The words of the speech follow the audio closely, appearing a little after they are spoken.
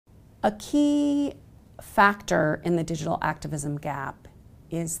A key factor in the digital activism gap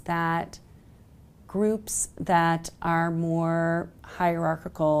is that groups that are more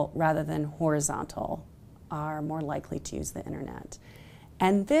hierarchical rather than horizontal are more likely to use the internet.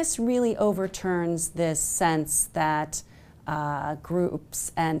 And this really overturns this sense that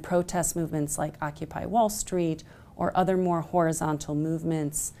groups and protest movements like Occupy Wall Street or other more horizontal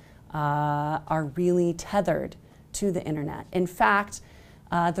movements are really tethered to the internet. In fact,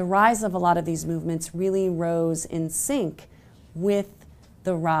 the rise of a lot of these movements really rose in sync with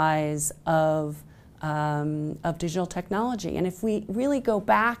the rise of digital technology. And if we really go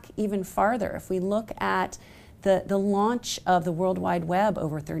back even farther, if we look at the launch of the World Wide Web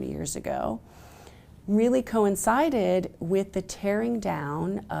over 30 years ago, really coincided with the tearing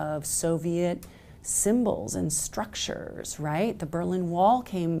down of Soviet symbols and structures, right? The Berlin Wall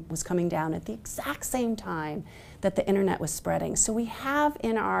was coming down at the exact same time that the internet was spreading. So we have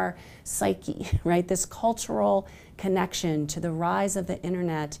in our psyche, right, this cultural connection to the rise of the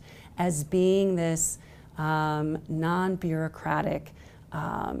internet as being this non-bureaucratic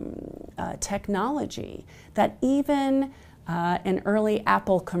technology that even an early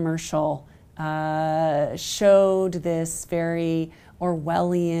Apple commercial showed this very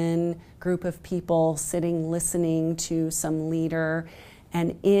Orwellian group of people sitting listening to some leader.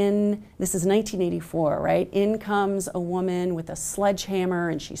 And this is 1984, right? In comes a woman with a sledgehammer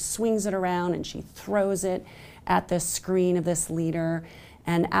and she swings it around and she throws it at the screen of this leader.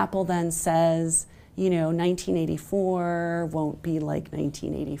 And Apple then says, 1984 won't be like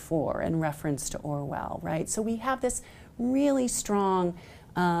 1984 in reference to Orwell, right? So we have this really strong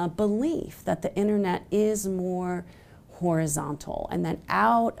belief that the internet is more horizontal and that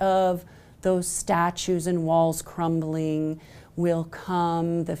out of those statues and walls crumbling will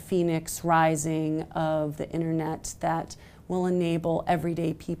come the phoenix rising of the internet that will enable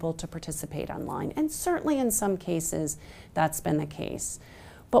everyday people to participate online. And certainly in some cases, that's been the case.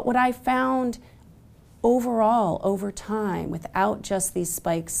 But what I found overall, over time, without just these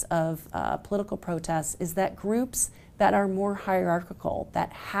spikes of political protests, is that groups that are more hierarchical,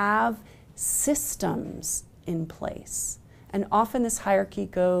 that have systems in place, and often this hierarchy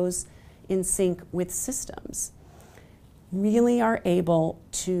goes in sync with systems, really are able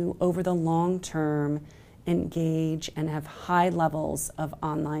to, over the long term, engage and have high levels of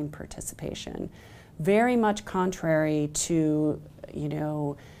online participation. Very much contrary to,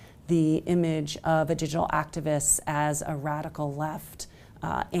 the image of a digital activist as a radical left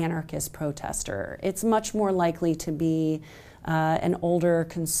anarchist protester. It's much more likely to be an older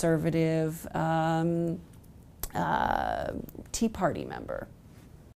conservative Tea Party member.